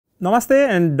Namaste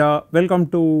and welcome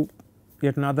to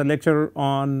yet another lecture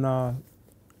on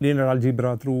linear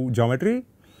algebra through geometry.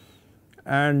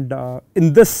 And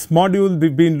in this module we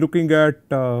have been looking at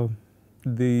the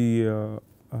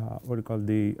what do you call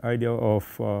the idea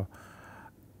of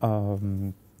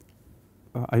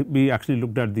we actually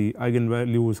looked at the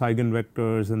eigenvalues,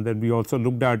 eigenvectors, and then we also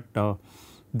looked at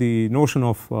the notion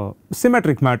of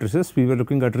symmetric matrices. We were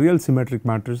looking at real symmetric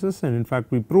matrices, and in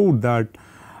fact we proved that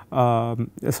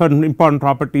certain important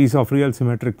properties of real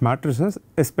symmetric matrices,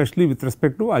 especially with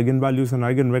respect to eigenvalues and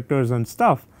eigenvectors and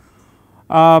stuff.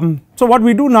 So what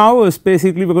we do now is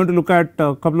basically we are going to look at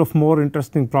a couple of more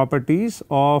interesting properties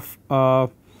of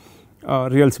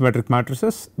real symmetric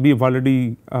matrices. We have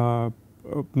already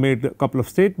made a couple of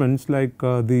statements like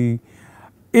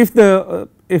if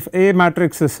A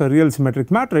matrix is a real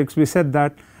symmetric matrix, we said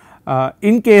that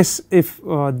in case if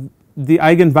the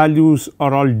eigenvalues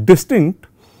are all distinct,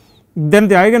 then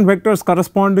the eigenvectors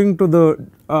corresponding to the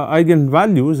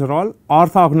eigenvalues are all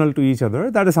orthogonal to each other.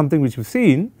 That is something which we have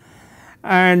seen.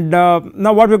 And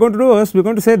now what we are going to do is we are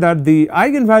going to say that the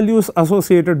eigenvalues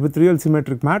associated with real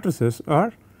symmetric matrices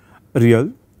are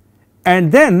real, and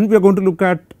then we are going to look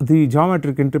at the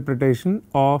geometric interpretation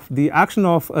of the action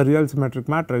of a real symmetric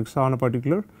matrix on a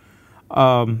particular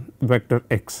vector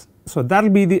x. So that will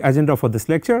be the agenda for this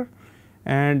lecture,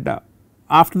 and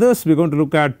after this we are going to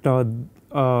look at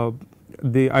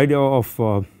the idea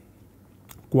of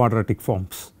quadratic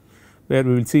forms, where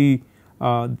we will see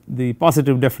the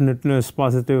positive definiteness,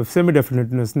 positive semi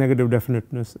definiteness, negative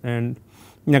definiteness, and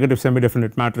negative semi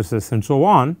definite matrices and so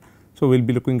on. So we will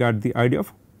be looking at the idea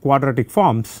of quadratic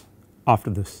forms after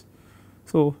this.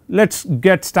 So let us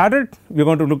get started. We are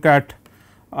going to look at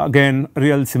again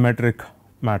real symmetric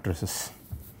matrices.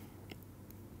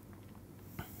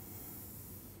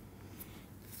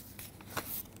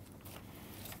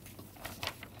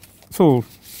 So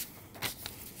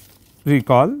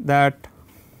recall that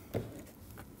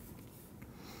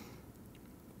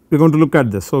we are going to look at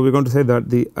this. So we are going to say that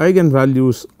the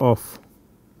eigenvalues of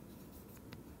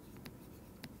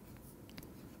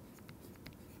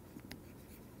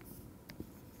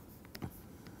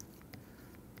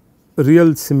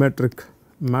real symmetric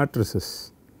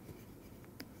matrices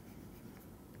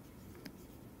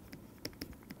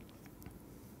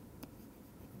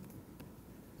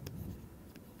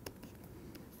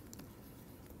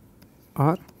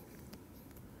are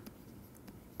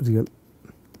real,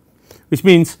 which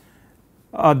means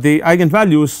the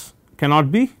eigenvalues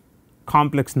cannot be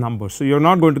complex numbers. So you are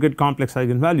not going to get complex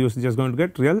eigenvalues, you are just going to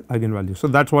get real eigenvalues. So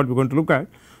that is what we are going to look at.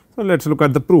 So let us look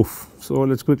at the proof. So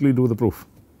let us quickly do the proof.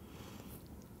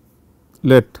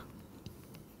 Let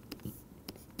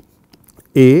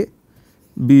A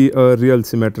be a real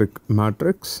symmetric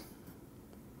matrix,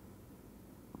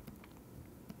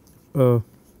 a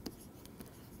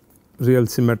real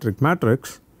symmetric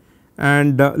matrix,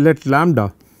 and let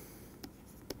lambda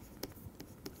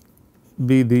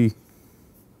be the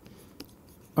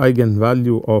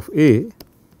eigenvalue of A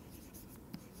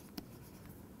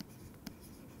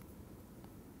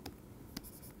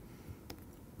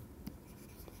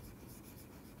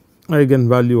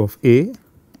eigenvalue of A,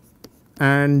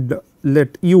 and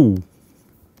let U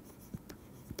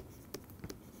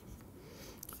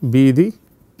be the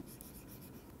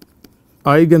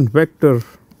eigenvector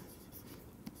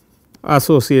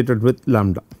associated with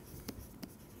lambda,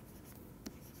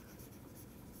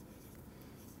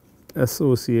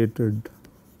 associated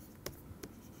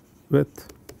with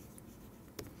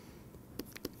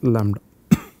lambda.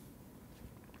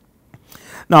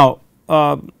 Now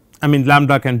I mean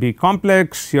lambda can be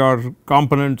complex, your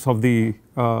components of the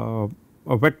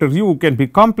vector u can be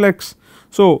complex.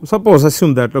 So suppose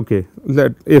assume that okay,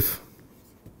 let if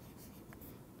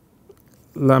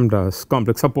lambda is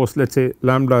complex, suppose let us say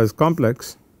lambda is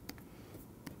complex,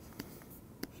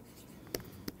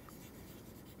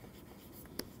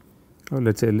 or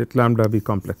let us say let lambda be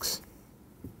complex.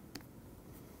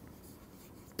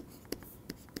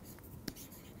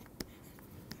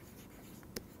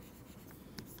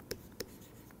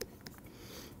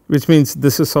 Which means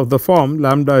this is of the form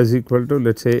lambda is equal to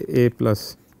let us say A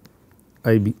plus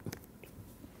IB.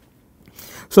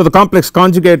 So the complex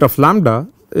conjugate of lambda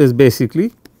is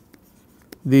basically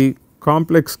the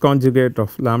complex conjugate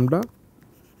of lambda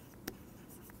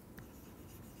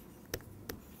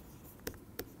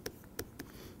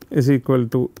is equal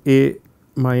to A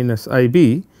minus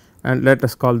IB, and let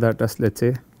us call that as let us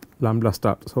say lambda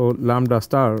star. So lambda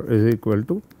star is equal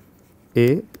to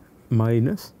A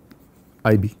minus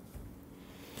IB.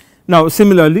 Now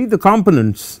similarly the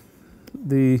components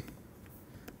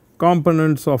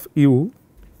of U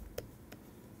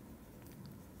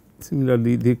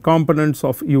Similarly, the components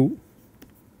of U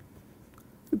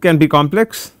can be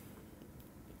complex,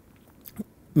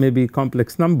 maybe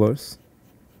complex numbers.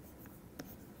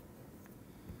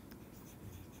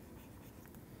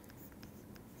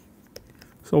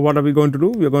 So, what are we going to do?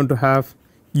 We are going to have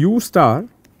U star.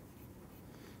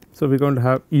 So, we are going to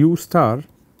have U star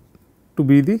to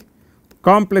be the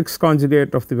complex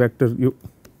conjugate of the vector U,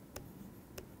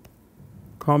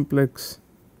 complex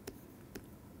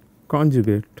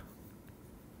conjugate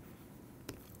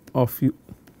of U,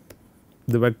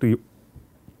 the vector U.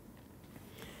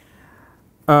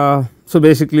 So,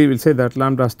 basically we will say that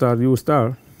lambda star U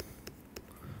star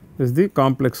is the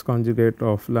complex conjugate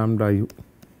of lambda U.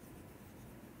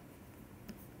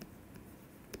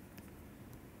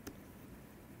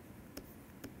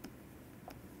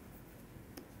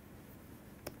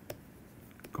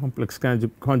 Complex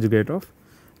conjugate of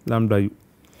lambda U.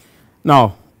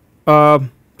 Now,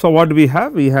 so what do we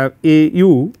have? We have A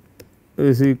U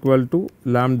is equal to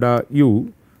lambda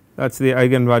U, that is the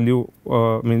eigenvalue,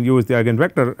 I mean U is the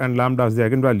eigenvector and lambda is the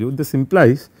eigenvalue. This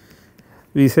implies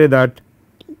we say that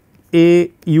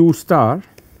A U star,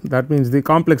 that means the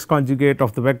complex conjugate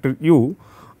of the vector U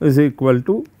is equal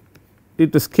to,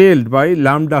 it is scaled by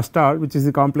lambda star, which is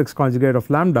the complex conjugate of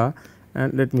lambda,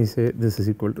 and let me say this is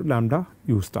equal to lambda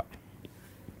U star.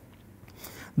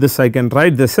 This I can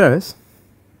write this as,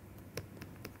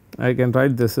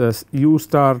 U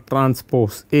star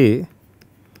transpose A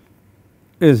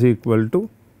is equal to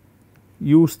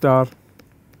U star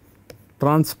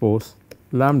transpose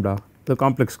lambda, the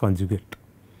complex conjugate.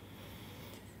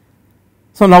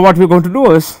 So, now what we are going to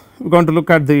do is we are going to look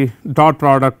at the dot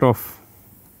product of,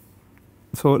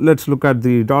 so let us look at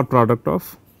the dot product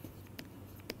of,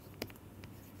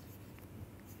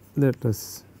 let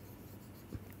us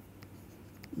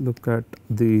look at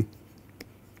the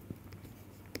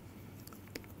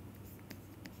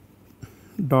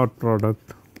dot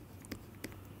product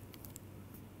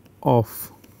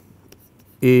of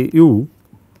A U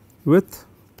with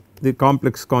the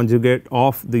complex conjugate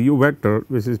of the U vector,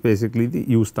 which is basically the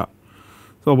U star.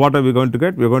 So, what are we going to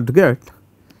get? We are going to get,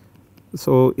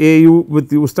 so A U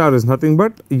with U star is nothing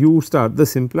but U star.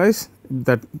 This implies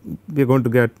that we are going to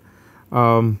get,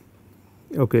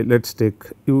 okay, let us take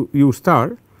U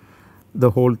star the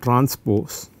whole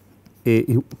transpose A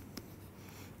U,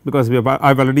 because we have, I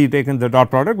have already taken the dot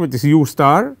product, which is U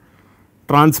star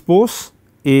transpose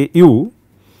A U,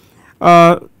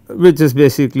 which is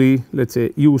basically, let us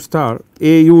say U star,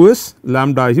 A U is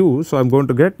lambda U. So, I am going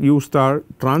to get U star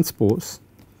transpose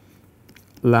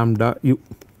lambda U.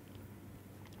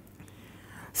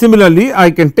 Similarly,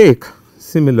 I can take,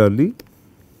 similarly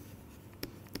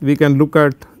we can look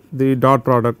at the dot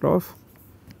product of,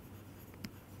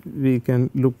 we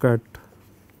can look at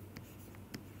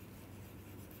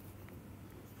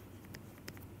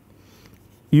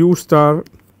U star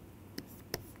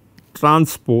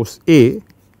transpose A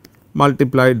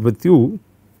multiplied with U,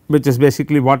 which is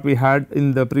basically what we had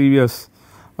in the previous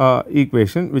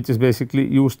equation, which is basically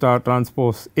U star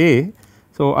transpose A.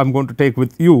 So, I am going to take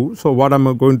with U. So, what am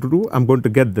I going to do? I am going to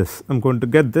get this, I am going to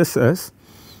get this as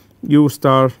U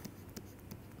star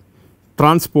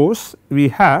transpose, we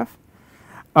have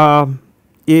A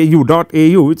U dot A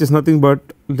U, which is nothing but,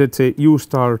 let us say U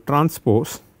star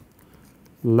transpose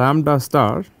lambda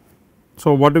star.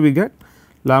 So, what do we get?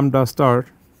 Lambda star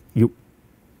U.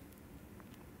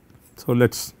 So,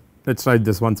 let us write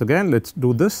this once again, let us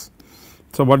do this.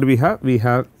 So, what do we have? We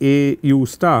have A U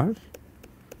star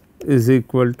is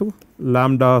equal to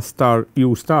lambda star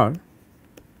U star,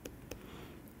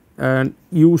 and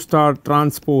U star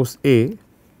transpose A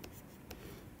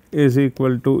is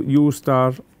equal to U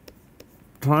star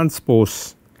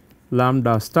transpose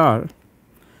lambda star.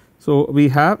 So, we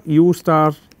have U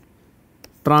star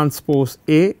transpose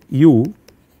A U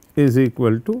is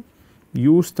equal to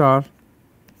U star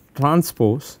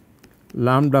transpose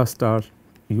lambda star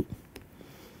U.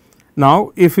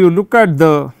 Now, if you look at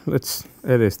the, let us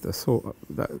erase this. So,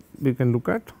 we can look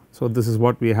at, so this is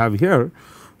what we have here.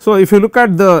 So, if you look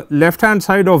at the left hand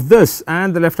side of this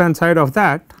and the left hand side of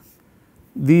that,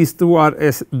 these two are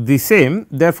the same.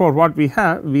 Therefore, what we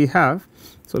have? We have,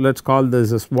 so let us call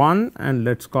this as 1 and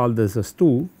let us call this as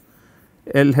 2,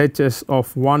 LHS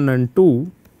of 1 and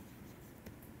 2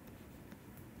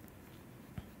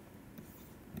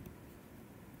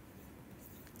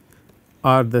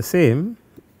 are the same.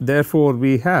 Therefore,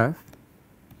 we have,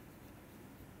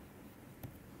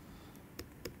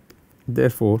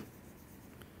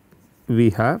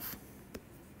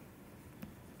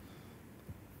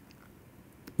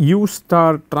 U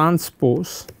star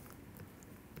transpose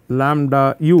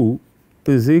lambda U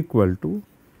is equal to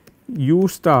u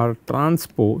star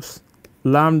transpose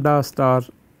lambda star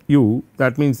u,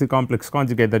 that means the complex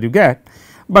conjugate that you get,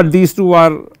 but these two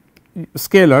are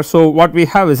scalar. So, what we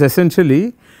have is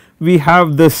essentially we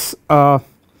have this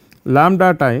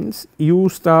lambda times u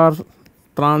star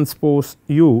transpose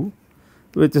u,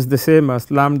 which is the same as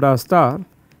lambda star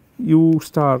u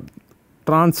star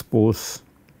transpose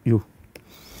u.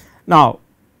 Now,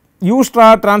 u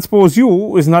star transpose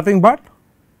u is nothing but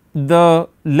the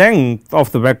length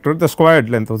of the vector, the squared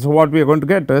length. So, what we are going to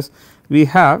get is we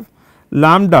have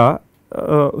lambda.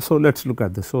 So, let us look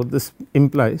at this. So, this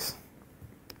implies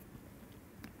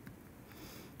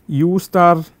u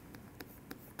star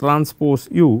transpose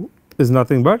u is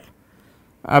nothing but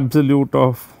absolute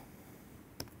of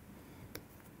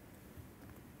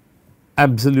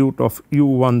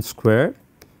u1 square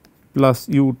plus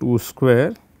u2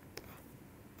 square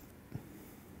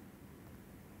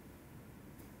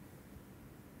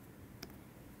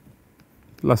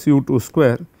plus u2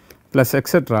 square plus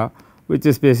etcetera, which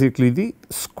is basically the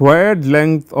squared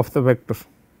length of the vector.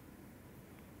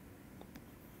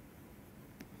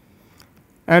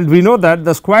 And we know that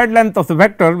the squared length of the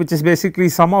vector, which is basically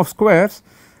sum of squares,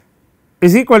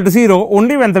 is equal to 0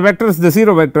 only when the vector is the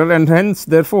 0 vector, and hence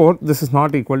therefore, this is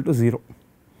not equal to 0,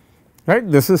 right.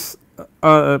 This is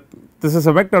a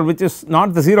vector which is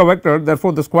not the 0 vector,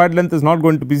 therefore, the squared length is not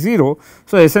going to be 0.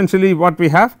 So, essentially what we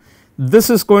have, this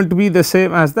is going to be the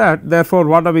same as that, therefore,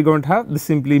 what are we going to have? This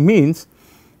simply means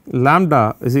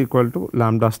lambda is equal to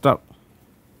lambda star.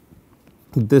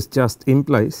 This just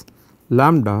implies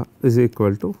lambda is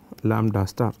equal to lambda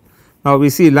star. Now, we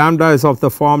see lambda is of the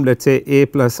form, let us say a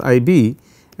plus I b,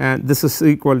 and this is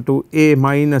equal to a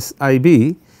minus I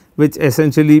b, which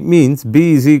essentially means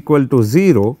b is equal to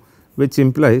 0, which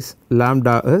implies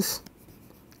lambda is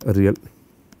real.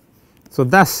 So,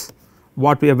 thus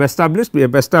what we have established? We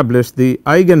have established the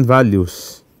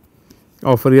eigenvalues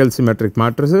of real symmetric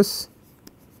matrices.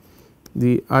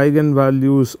 The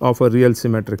eigenvalues of a real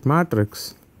symmetric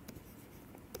matrix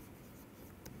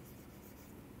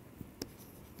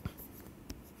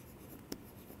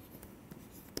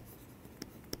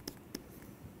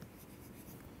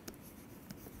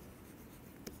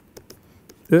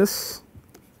is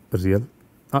real,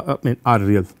 are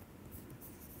real.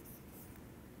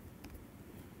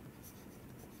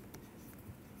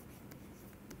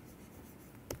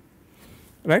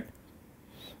 Right.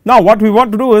 Now, what we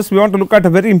want to do is we want to look at a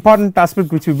very important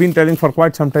aspect which we have been telling for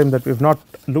quite some time that we have not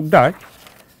looked at,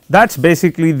 that is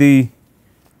basically the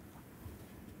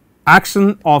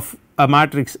action of a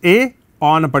matrix A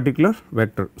on a particular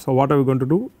vector. So, what are we going to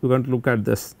do? We are going to look at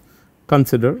this.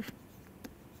 Consider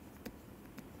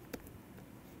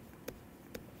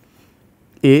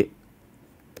A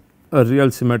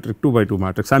real symmetric 2 by 2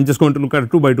 matrix. I am just going to look at a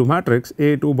 2 by 2 matrix,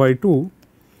 A 2 by 2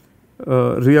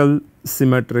 real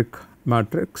symmetric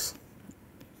matrix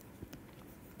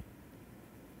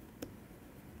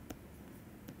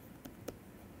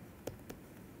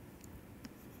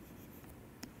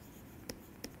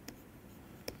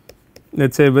let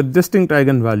us say with distinct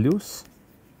eigenvalues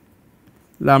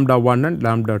lambda 1 and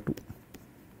lambda 2,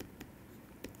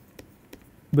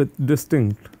 with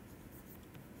distinct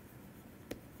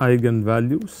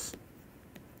eigenvalues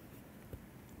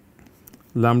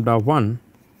lambda 1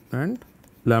 and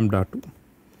lambda 2.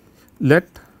 Let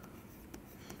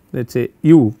us say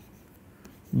u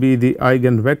be the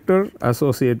eigenvector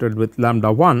associated with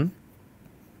lambda 1,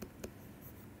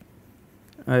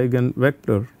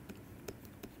 eigenvector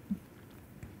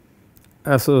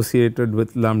associated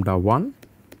with lambda 1,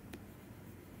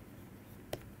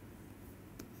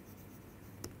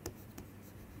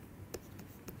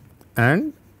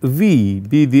 and v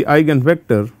be the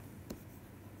eigenvector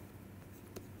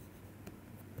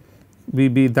V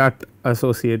be that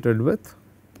associated with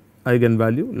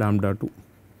eigenvalue lambda 2.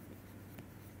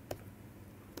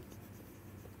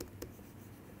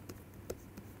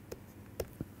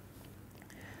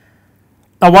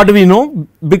 Now, what do we know?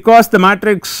 Because the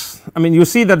matrix, I mean you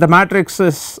see that the matrix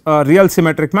is a real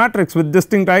symmetric matrix with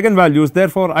distinct eigenvalues,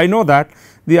 therefore, I know that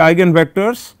the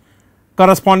eigenvectors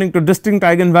corresponding to distinct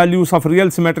eigenvalues of real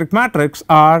symmetric matrix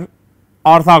are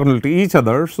orthogonal to each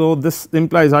other. So, this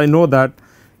implies I know that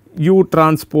u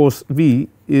transpose V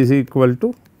is equal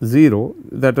to 0,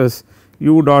 that is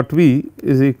u dot V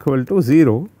is equal to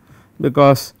 0,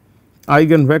 because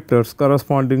eigenvectors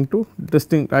corresponding to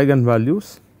distinct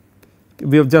eigenvalues,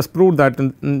 we have just proved that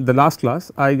in the last class,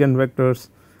 eigenvectors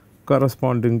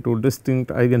corresponding to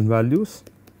distinct eigenvalues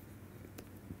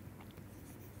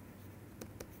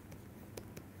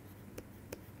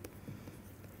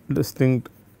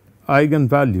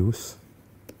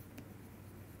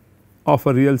of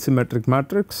a real symmetric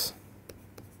matrix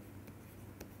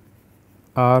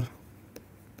are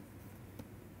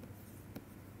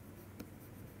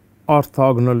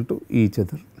orthogonal to each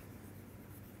other.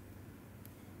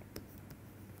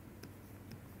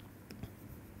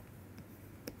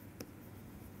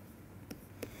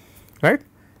 Right.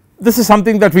 This is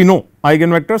something that we know,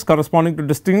 eigenvectors corresponding to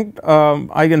distinct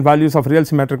eigenvalues of real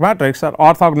symmetric matrix are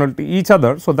orthogonal to each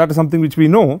other. So, that is something which we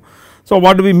know. So,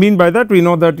 what do we mean by that? We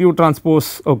know that u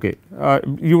transpose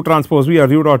u transpose v or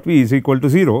u dot v is equal to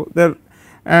 0 there,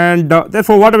 and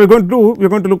therefore, what are we going to do? We are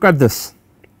going to look at this.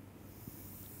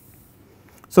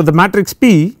 So, the matrix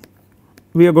P,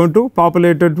 we are going to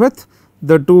populate it with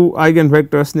the two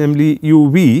eigenvectors, namely u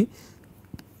v.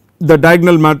 The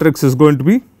diagonal matrix is going to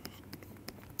be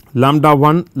lambda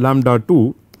 1 lambda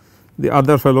 2, the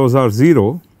other fellows are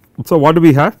 0. So, what do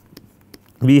we have?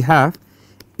 We have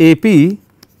A p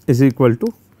is equal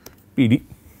to P d,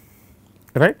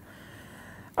 right.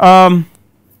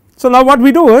 So, now what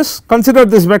we do is consider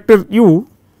this vector u,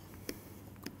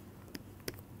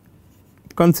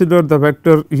 consider the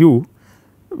vector u,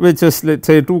 which is, let us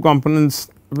say, two components.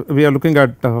 We are looking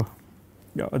at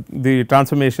the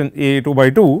transformation A 2 by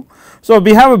 2. So,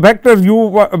 we have a vector u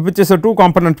which is a two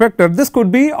component vector. This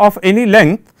could be of any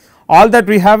length, all that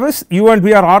we have is u and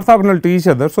v are orthogonal to each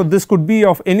other. So, this could be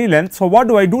of any length. So, what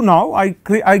do I do now? I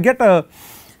get a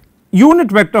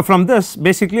unit vector from this.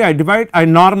 Basically, I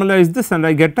normalize this and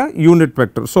I get a unit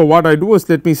vector. So, what I do is,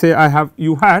 let me say I have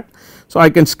u hat. So, I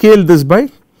can scale this by,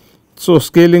 so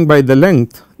scaling by the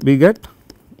length, we get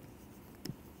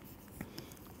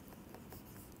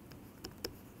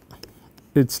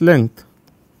its length,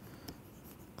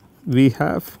 we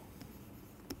have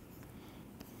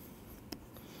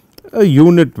a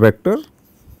unit vector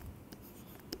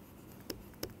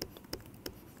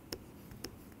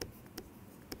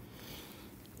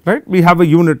right. We have a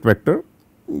unit vector,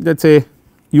 let us say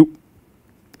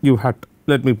u hat,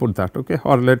 let me put that, okay,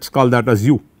 or let us call that as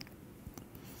u.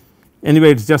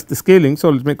 Anyway, it is just the scaling. So,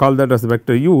 let me call that as the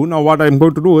vector u. Now, what I am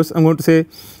going to do is I am going to say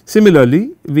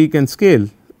similarly we can scale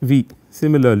v,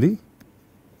 similarly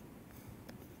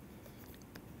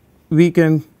we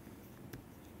can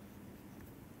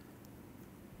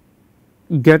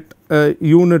get a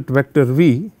unit vector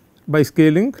v by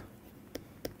scaling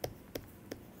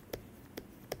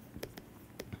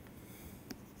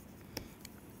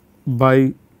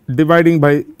by dividing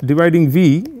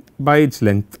v by its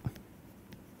length.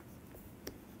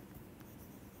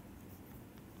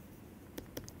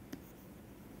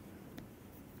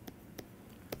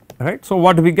 Right. So,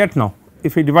 what do we get now?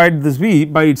 If we divide this v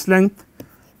by its length,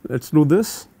 let us do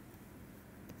this.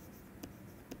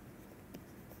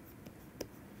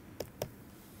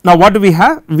 Now, what do we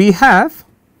have? We have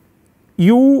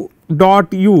u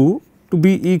dot u to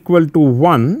be equal to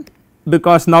 1,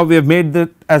 because now we have made that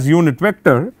as unit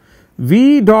vector.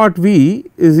 V dot v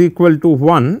is equal to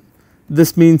 1,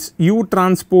 this means u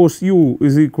transpose u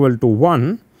is equal to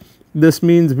 1, this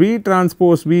means v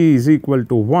transpose v is equal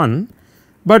to 1.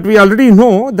 But we already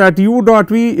know that u dot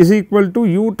v is equal to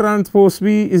u transpose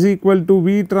v is equal to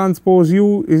v transpose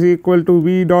u is equal to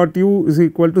v dot u is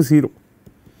equal to 0.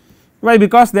 Why?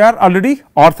 Because they are already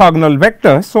orthogonal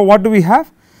vectors. So, what do we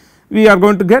have? We are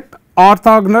going to get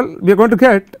orthogonal, we are going to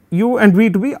get u and v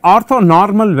to be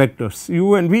orthonormal vectors.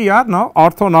 U and v are now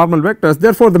orthonormal vectors.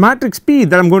 Therefore, the matrix P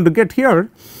that I am going to get here,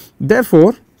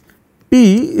 therefore,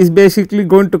 P is basically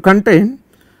going to contain,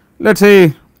 let us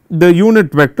say, the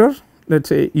unit vector, let us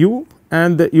say u,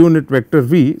 and the unit vector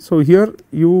v. So, here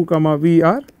u comma v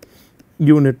are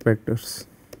unit vectors.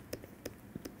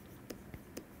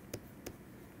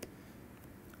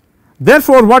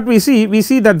 Therefore, what we see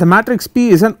that the matrix P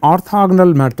is an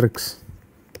orthogonal matrix.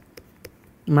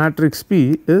 Matrix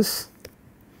P is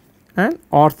an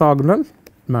orthogonal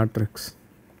matrix.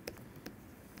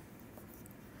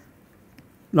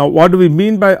 Now, what do we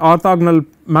mean by orthogonal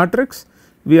matrix?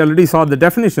 We already saw the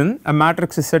definition. A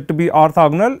matrix is said to be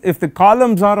orthogonal if the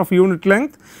columns are of unit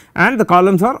length and the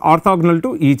columns are orthogonal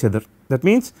to each other. That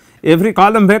means, every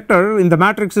column vector in the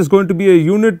matrix is going to be a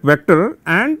unit vector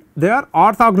and they are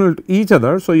orthogonal to each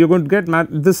other. So, you are going to get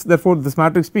this, therefore, this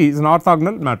matrix P is an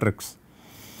orthogonal matrix.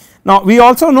 Now, we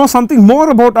also know something more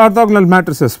about orthogonal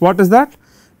matrices. What is that?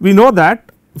 We know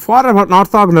that for an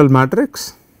orthogonal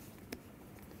matrix,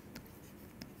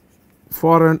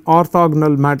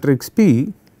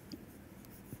 P,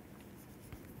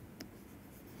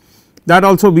 that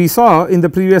also we saw in the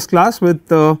previous class with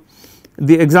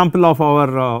the example of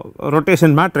our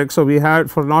rotation matrix. So, we had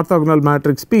for an orthogonal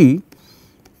matrix P,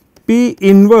 P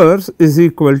inverse is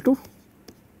equal to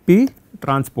P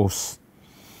transpose.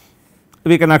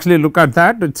 we can actually look at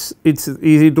that. It's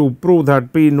easy to prove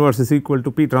that P inverse is equal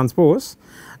to P transpose.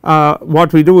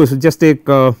 What we do is we just take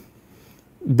let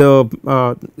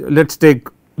us take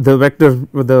the vector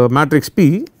the matrix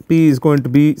P is going to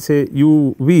be say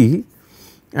u v,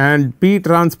 and P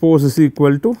transpose is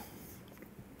equal to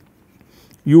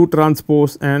u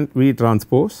transpose and v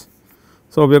transpose.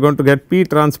 So, we are going to get P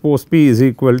transpose P is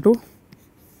equal to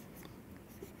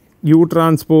u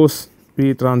transpose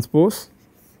v transpose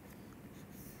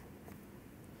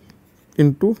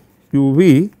into u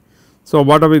v. So,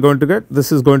 what are we going to get?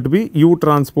 This is going to be u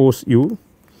transpose u,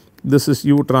 this is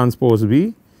u transpose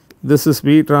v, this is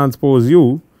v transpose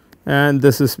u, and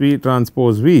this is v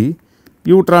transpose v.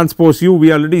 U transpose u,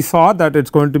 we already saw that it is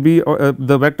going to be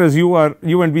the vectors u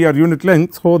and v are unit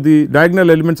lengths. So, the diagonal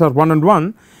elements are 1 and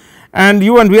 1, and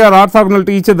u and v are orthogonal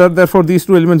to each other, therefore, these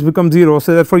two elements become 0.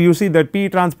 So, therefore, you see that P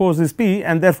transpose is P,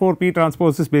 and therefore, P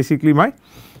transpose is basically my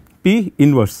P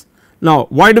inverse. Now,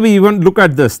 why do we even look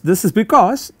at this? This is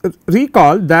because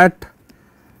recall that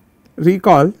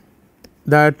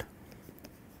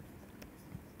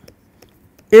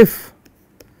if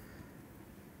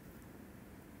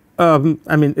I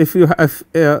mean if you have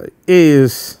A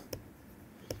is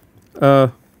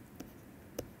a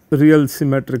real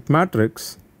symmetric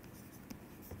matrix,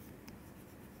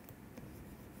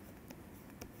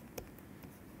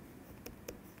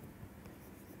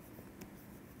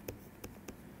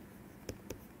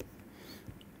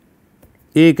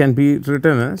 A can be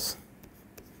written as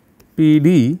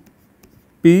PD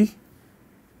P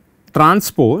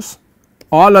transpose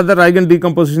all other eigen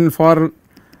decomposition for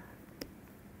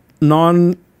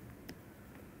non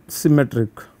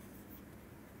symmetric,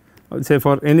 I would say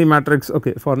for any matrix,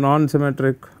 okay, for non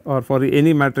symmetric or for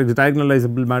any matrix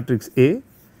diagonalizable matrix A. Let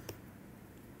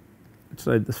us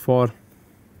write this for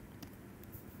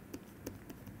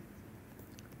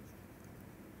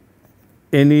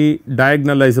any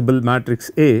diagonalizable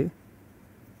matrix A,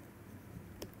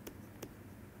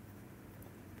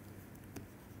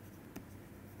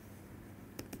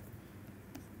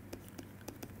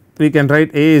 we can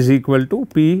write A is equal to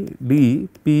P D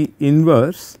P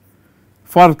inverse.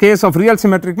 For case of real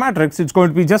symmetric matrix, it is going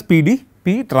to be just P D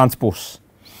P transpose.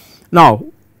 Now,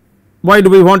 why do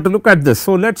we want to look at this?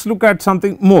 So, let us look at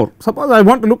something more. Suppose I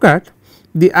want to look at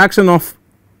the action of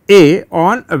A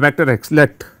on a vector x.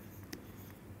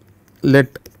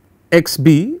 Let x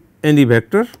be any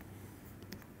vector,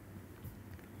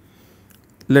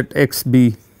 let x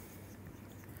be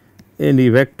any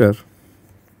vector,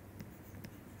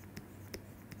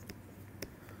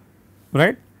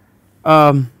 right.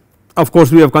 Of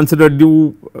course, we have considered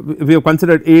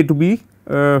A to be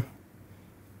 2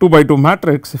 by 2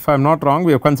 matrix. If I am not wrong,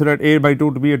 we have considered A by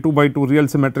 2 to be a 2 by 2 real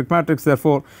symmetric matrix.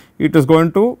 Therefore, it is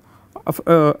going to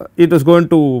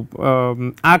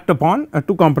act upon a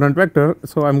 2 component vector.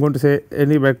 So, I am going to say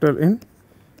any vector in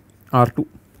R2.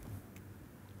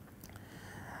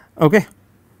 Okay.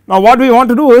 Now, what we want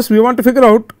to do is we want to figure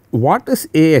out what is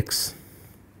Ax.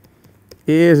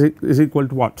 A is equal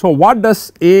to what? So, what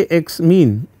does Ax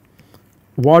mean?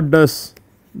 What does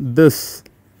this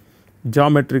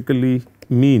geometrically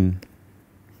mean?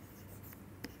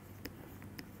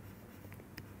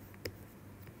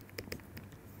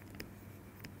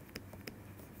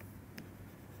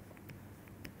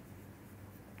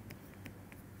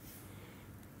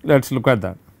 Let us look at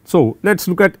that. So, let us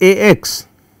look at Ax.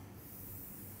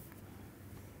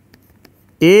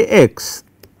 Ax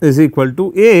is equal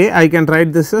to A, I can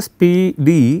write this as P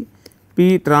D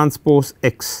P transpose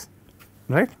x,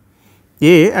 right.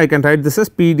 A, I can write this as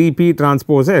P D P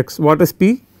transpose x. What is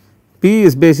P? P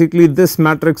is basically this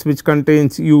matrix which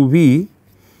contains u v,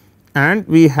 and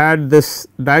we had this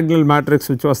diagonal matrix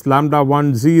which was lambda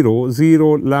 1 0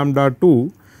 0 lambda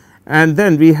 2, and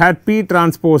then we had P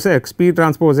transpose x. P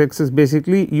transpose x is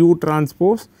basically u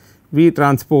transpose v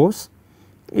transpose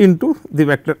into the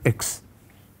vector x,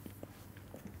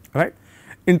 right,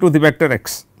 into the vector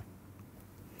x.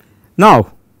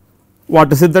 Now,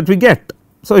 what is it that we get?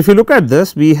 So, if you look at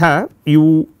this, we have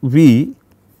u v,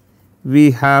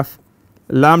 we have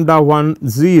lambda 1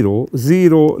 0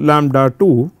 0 lambda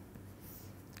 2,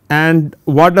 and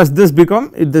what does this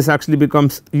become? This actually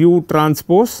becomes u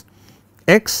transpose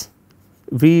x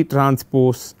v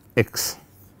transpose x,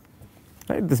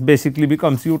 right. This basically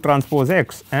becomes u transpose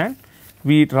x and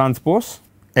v transpose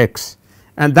x,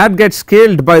 and that gets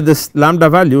scaled by this lambda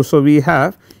value. So, we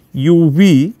have u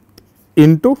v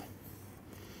into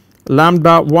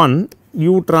lambda 1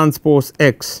 u transpose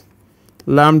x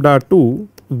lambda 2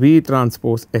 v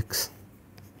transpose x,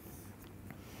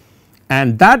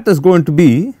 and that is going to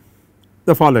be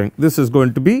the following. This is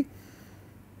going to be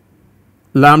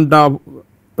lambda,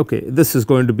 okay, this is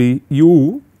going to be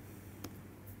u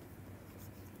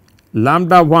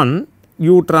lambda 1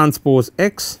 u transpose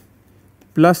x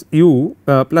plus u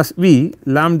plus v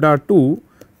lambda 2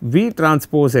 v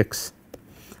transpose x.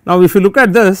 Now, if you look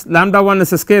at this, lambda 1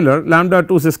 is a scalar, lambda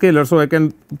 2 is a scalar. So, I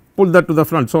can pull that to the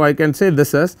front. So, I can say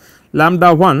this as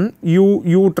lambda 1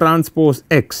 u transpose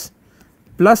x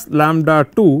plus lambda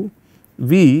 2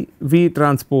 v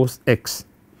transpose x.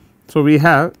 So, we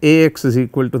have A x is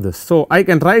equal to this. So, I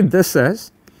can write this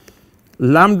as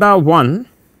lambda 1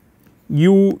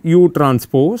 u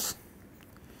transpose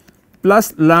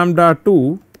plus lambda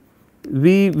 2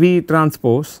 v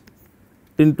transpose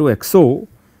into x. So,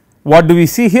 what do we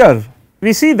see here?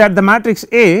 We see that the matrix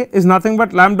A is nothing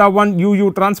but lambda 1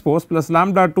 u transpose plus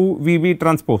lambda 2 v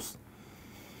transpose.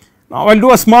 Now, I will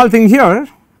do a small thing here.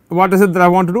 What is it that I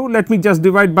want to do? Let me just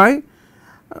divide by.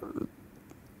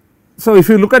 So, if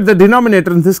you look at the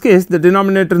denominator in this case, the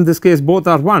denominator in this case both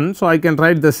are 1. So, I can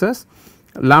write this as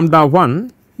lambda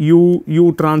 1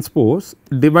 u transpose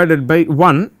divided by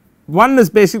 1. 1 is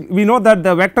basically, we know that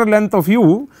the vector length of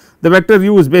u, the vector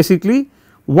u is basically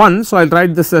 1. So, I will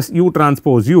write this as u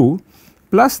transpose u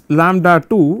plus lambda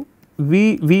 2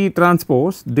 v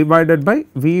transpose divided by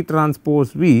v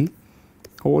transpose v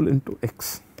whole into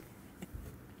x.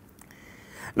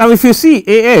 Now, if you see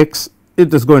A x,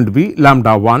 it is going to be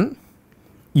lambda 1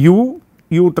 u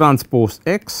transpose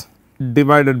x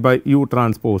divided by u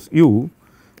transpose u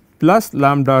plus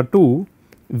lambda 2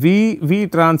 v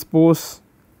transpose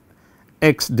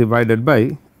x divided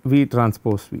by v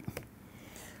transpose v.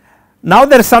 Now,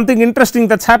 there is something interesting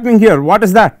that is happening here. What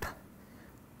is that?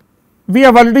 We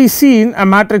have already seen a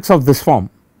matrix of this form.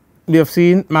 We have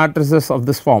seen matrices of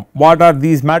this form. What are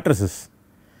these matrices?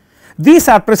 These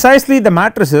are precisely the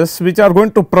matrices which are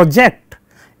going to project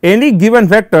any given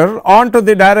vector onto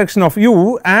the direction of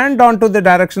u and onto the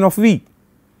direction of v.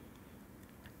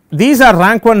 These are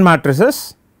rank 1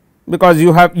 matrices, because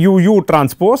you have u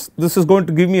transpose. This is going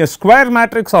to give me a square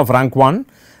matrix of rank 1.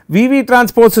 V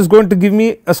transpose is going to give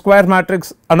me a square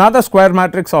matrix, another square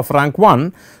matrix of rank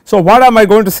 1. So, what am I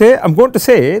going to say? I am going to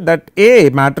say that A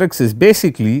matrix is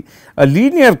basically a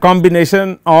linear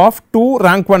combination of two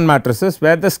rank 1 matrices,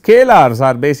 where the scalars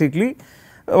are basically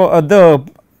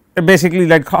basically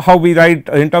like how we write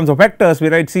in terms of vectors, we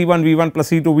write C1 V1 plus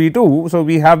C2 V2. So,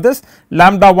 we have this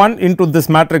lambda 1 into this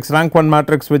matrix rank 1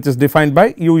 matrix, which is defined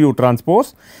by u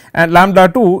transpose, and lambda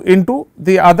 2 into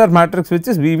the other matrix, which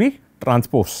is V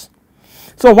transpose.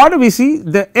 So, what do we see?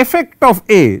 The effect of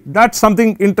A, that is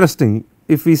something interesting.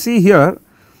 If we see here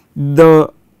the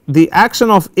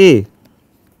action of A,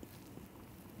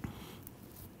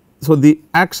 so the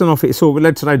action of A, so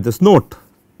let us write this, note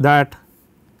that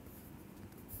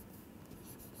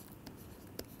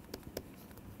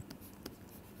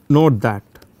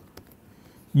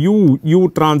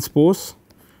u transpose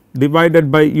divided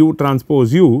by u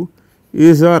transpose u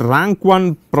is a rank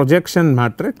 1 projection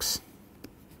matrix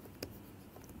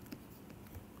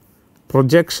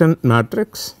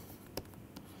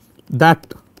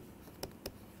that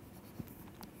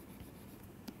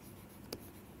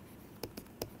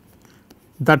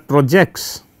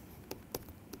projects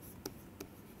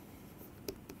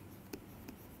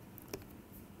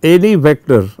any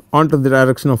vector onto the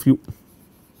direction of u.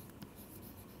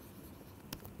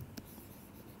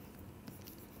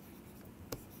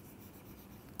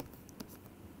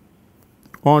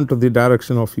 Onto the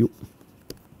direction of u.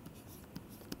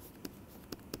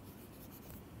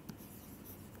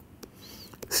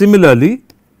 Similarly,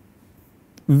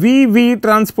 V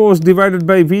transpose divided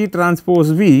by V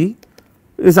transpose V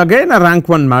is again a rank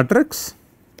 1 matrix,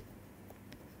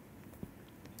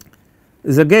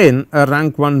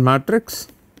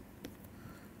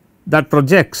 that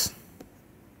projects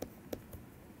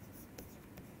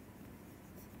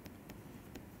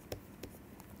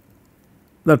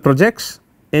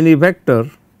any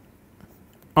vector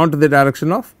onto the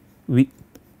direction of V.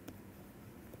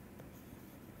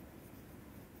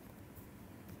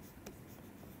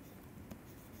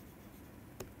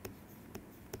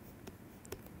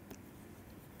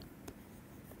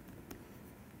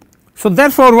 So,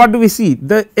 therefore, what do we see?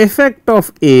 The effect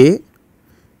of A,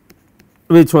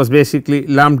 which was basically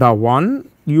lambda 1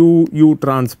 u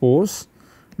transpose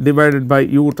divided by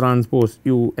u transpose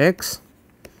u x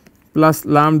plus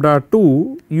lambda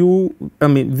 2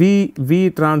 v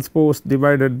transpose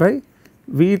divided by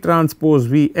v transpose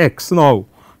v x. Now,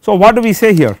 so what do we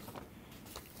say here?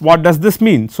 What does this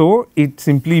mean? So, it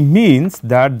simply means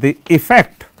that the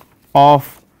effect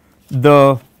of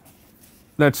the,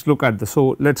 let us look at this.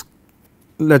 So, let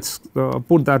us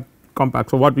put that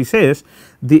compact. So, what we say is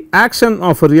the action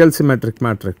of a real symmetric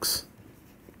matrix,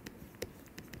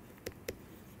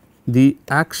 the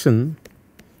action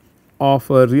of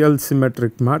a real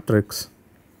symmetric matrix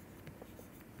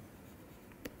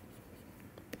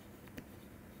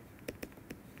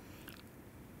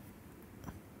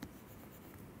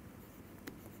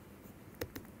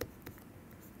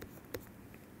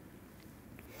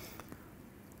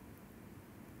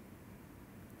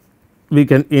we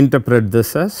can interpret this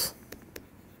as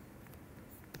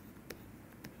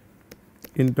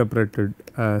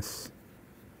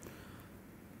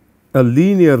a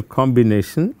linear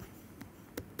combination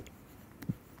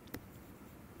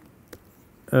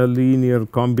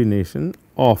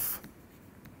of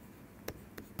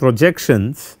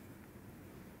projections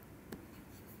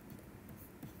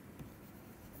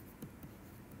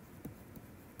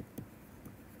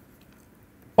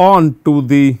onto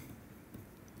the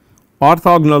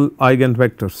orthogonal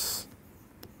eigenvectors.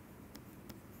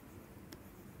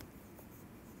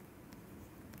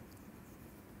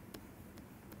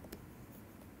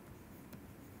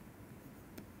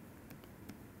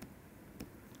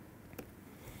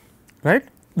 Right,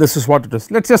 this is what it is.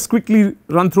 Let us just quickly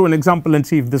run through an example and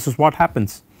see if this is what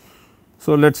happens.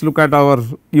 So, let us look at our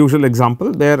usual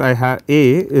example. There I have A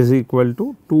is equal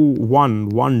to 2 1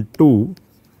 1 2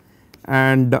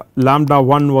 and lambda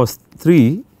 1 was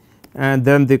 3, and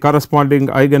then the corresponding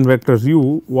eigenvector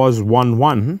u was 1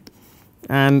 1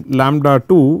 and lambda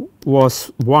 2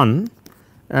 was 1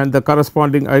 and the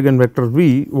corresponding eigenvector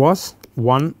v was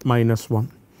 1 minus 1.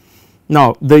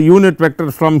 Now, the unit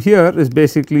vector from here is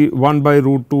basically 1 by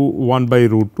root 2 1 by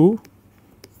root 2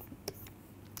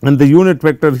 and the unit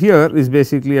vector here is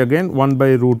basically again 1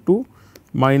 by root 2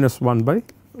 minus 1 by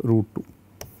root 2,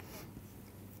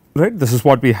 right. This is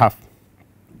what we have.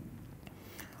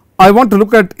 I want to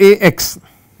look at Ax,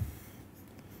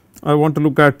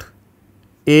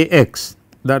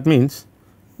 that means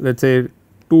let us say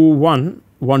 2 1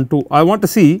 1 2. I want to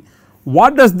see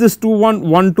what does this 2 1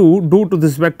 1 2 do to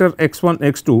this vector x 1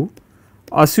 x 2.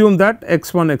 Assume that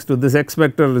x 1 x 2, this x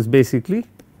vector is basically,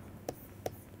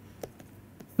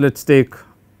 let us take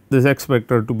this x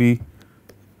vector to be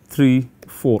 3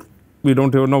 4, we do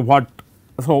not even know what.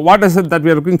 So, what is it that we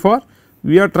are looking for?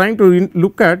 We are trying to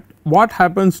look at what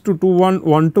happens to 2 1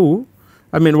 1 2,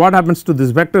 I mean what happens to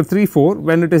this vector 3 4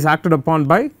 when it is acted upon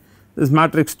by this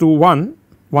matrix 2 1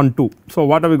 1 2. So,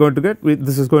 what are we going to get?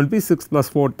 This is going to be 6 plus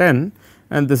 4 10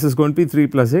 and this is going to be 3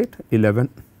 plus 8 11,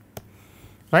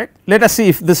 right. Let us see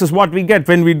if this is what we get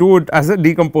when we do it as a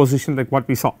decomposition like what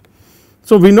we saw.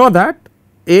 So, we know that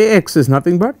Ax is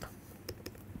nothing but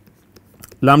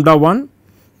lambda 1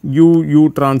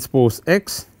 u transpose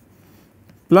x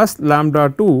plus lambda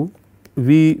 2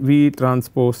 v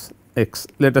transpose x.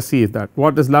 Let us see that.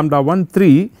 What is lambda 1?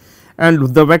 3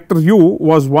 and the vector u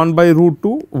was 1 by root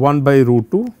 2 1 by root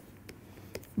 2,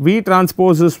 v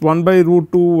transpose is 1 by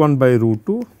root 2 1 by root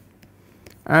 2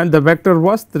 and the vector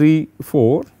was 3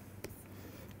 4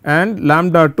 and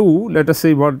lambda 2, let us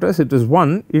say what it is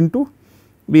 1 into,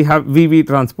 we have v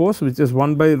transpose which is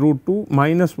 1 by root 2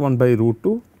 minus 1 by root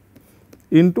 2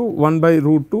 into 1 by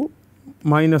root 2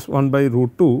 minus 1 by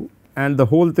root 2 and the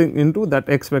whole thing into that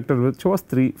x vector which was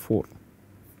 3 4,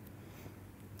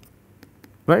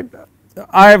 right.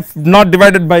 I have not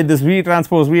divided by this v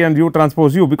transpose v and u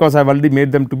transpose u because I have already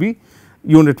made them to be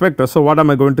unit vectors. So, what am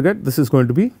I going to get? This is going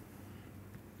to be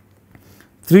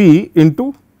 3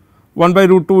 into 1 by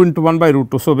root 2 into 1 by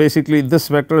root 2. So, basically this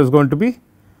vector is going to be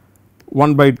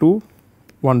 1 by 2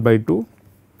 1 by 2,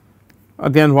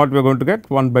 again what we are going to get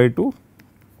 1 by 2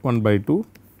 1 by 2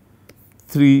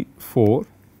 3 4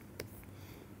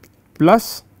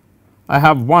 plus I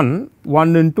have 1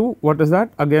 into what is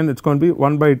that, again it is going to be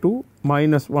 1 by 2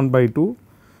 minus 1 by 2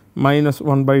 minus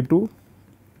 1 by 2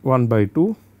 1 by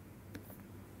 2,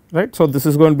 right. So, this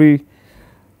is going to be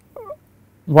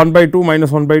 1 by 2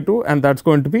 minus 1 by 2 and that is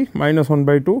going to be minus 1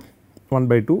 by 2 1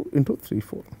 by 2 into 3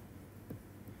 4.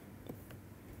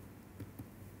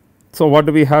 So, what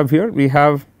do we have here? We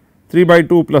have 3 by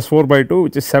 2 plus 4 by 2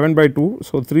 which is 7 by 2.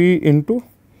 So, 3 into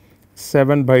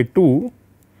 7 by 2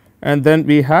 and then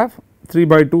we have 3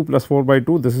 by 2 plus 4 by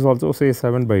 2, this is also say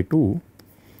 7 by 2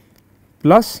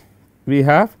 plus we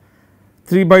have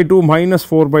 3 by 2 minus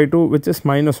 4 by 2 which is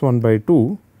minus 1 by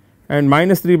 2 and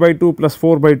minus 3 by 2 plus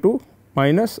 4 by 2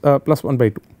 minus plus 1 by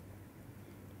 2.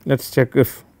 Let us check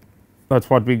if that is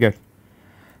what we get.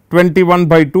 21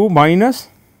 by 2 minus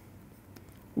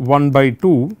 1 by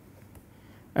 2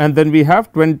 and then we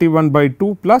have 21 by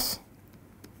 2 plus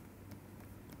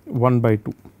 1 by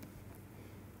 2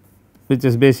 which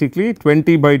is basically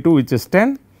 20 by 2 which is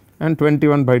 10 and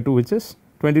 21 by 2 which is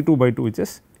 22 by 2 which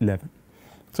is 11.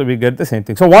 So, we get the same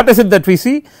thing. So, what is it that we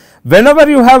see? Whenever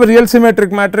you have a real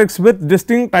symmetric matrix with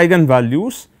distinct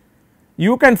eigenvalues,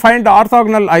 you can find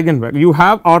orthogonal eigenvector, you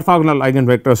have orthogonal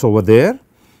eigenvectors over there.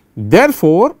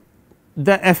 Therefore,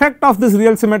 the effect of this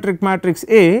real symmetric matrix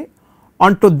A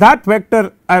onto that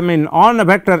vector, I mean on a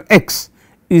vector x,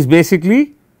 is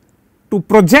basically to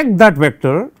project that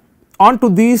vector onto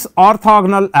these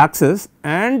orthogonal axes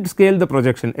and scale the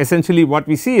projection. Essentially what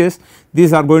we see is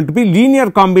these are going to be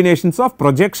linear combinations of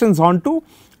projections onto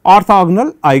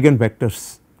orthogonal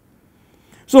eigenvectors.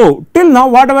 So, till now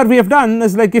whatever we have done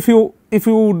is like if you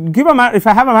give a if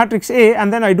I have a matrix A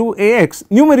and then I do Ax,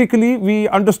 numerically we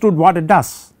understood what it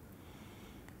does,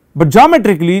 but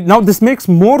geometrically now this makes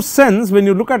more sense. When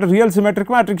you look at a real symmetric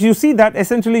matrix, you see that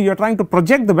essentially you are trying to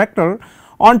project the vector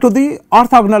onto the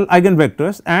orthogonal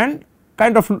eigenvectors and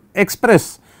kind of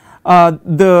express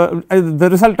the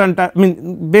resultant, I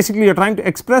mean basically you are trying to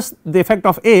express the effect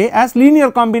of A as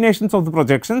linear combinations of the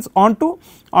projections onto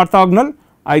orthogonal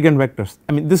eigenvectors.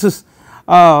 I mean this is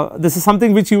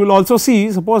something which you will also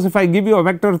see. Suppose if I give you a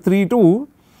vector 3 2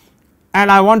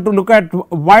 and I want to look at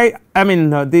why, I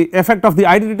mean the effect of the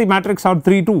identity matrix on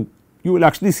 3 2, you will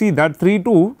actually see that 3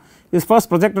 2 is first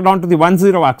projected onto the 1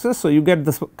 0 axis. So, you get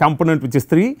this component which is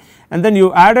 3 and then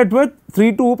you add it with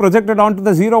 3 2 projected onto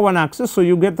the 0 1 axis. So,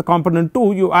 you get the component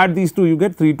 2, you add these two, you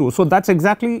get 3 2. So, that is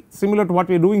exactly similar to what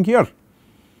we are doing here.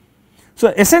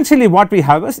 So, essentially what we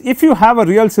have is if you have a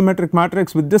real symmetric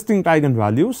matrix with distinct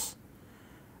eigenvalues,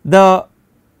 the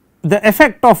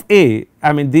effect of A,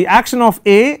 I mean the action of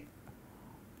A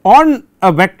on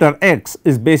a vector x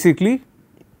is basically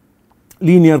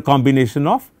linear combination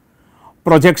of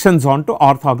projections onto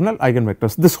orthogonal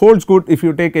eigenvectors. This holds good if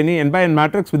you take any n by n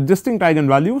matrix with distinct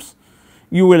eigenvalues,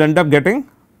 you will end up getting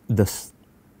this,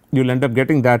 you will end up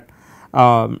getting that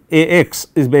Ax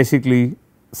is basically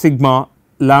sigma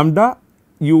lambda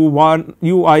u1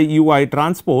 ui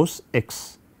transpose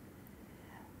x.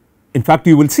 In fact,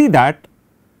 you will see that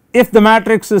if the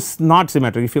matrix is not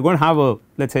symmetric, if you are going to have a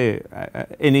let us say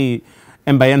any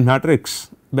m by n matrix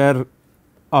where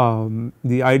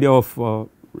the idea of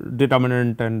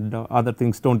determinant and other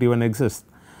things do not even exist,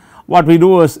 what we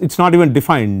do is it is not even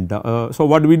defined. So,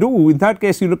 what do we do in that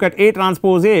case? You look at A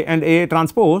transpose A and A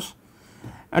transpose,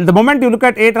 and the moment you look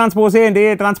at A transpose A and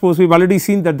A transpose, we have already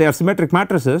seen that they are symmetric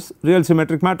matrices, real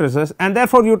symmetric matrices, and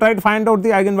therefore you try to find out the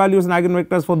eigenvalues and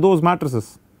eigenvectors for those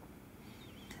matrices,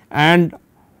 and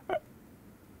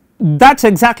that is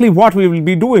exactly what we will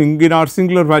be doing in our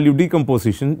singular value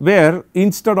decomposition, where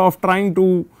instead of trying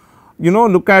to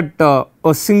look at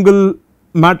a single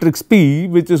matrix P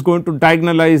which is going to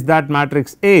diagonalize that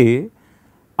matrix A,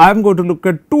 I am going to look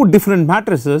at two different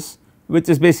matrices which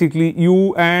is basically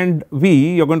U and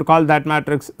V. You are going to call that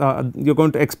matrix, you are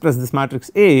going to express this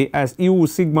matrix A as U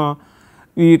sigma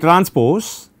V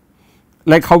transpose,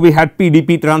 like how we had P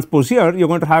dP transpose here, you are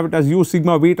going to have it as U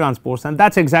sigma V transpose, and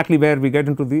that is exactly where we get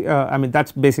into the I mean that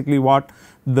is basically what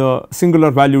the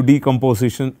singular value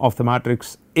decomposition of the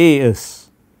matrix A is.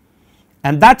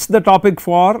 And that is the topic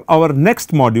for our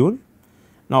next module.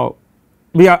 Now,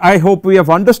 I hope we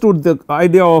have understood the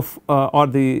idea of or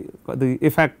the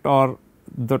effect or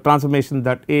the transformation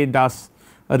that A does,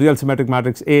 a real symmetric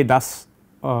matrix A does,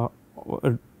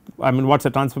 I mean what is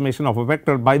the transformation of a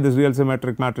vector by this real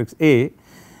symmetric matrix A.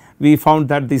 We found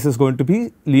that this is going to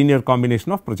be linear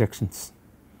combination of projections.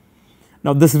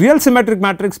 Now, this real symmetric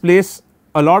matrix plays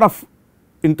a lot of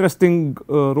interesting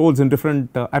roles in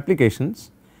different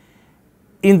applications.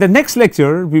 In the next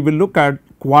lecture, we will look at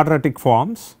quadratic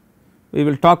forms, we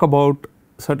will talk about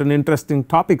certain interesting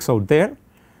topics out there,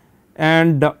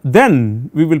 and then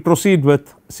we will proceed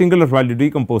with singular value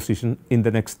decomposition in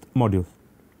the next module.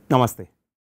 Namaste.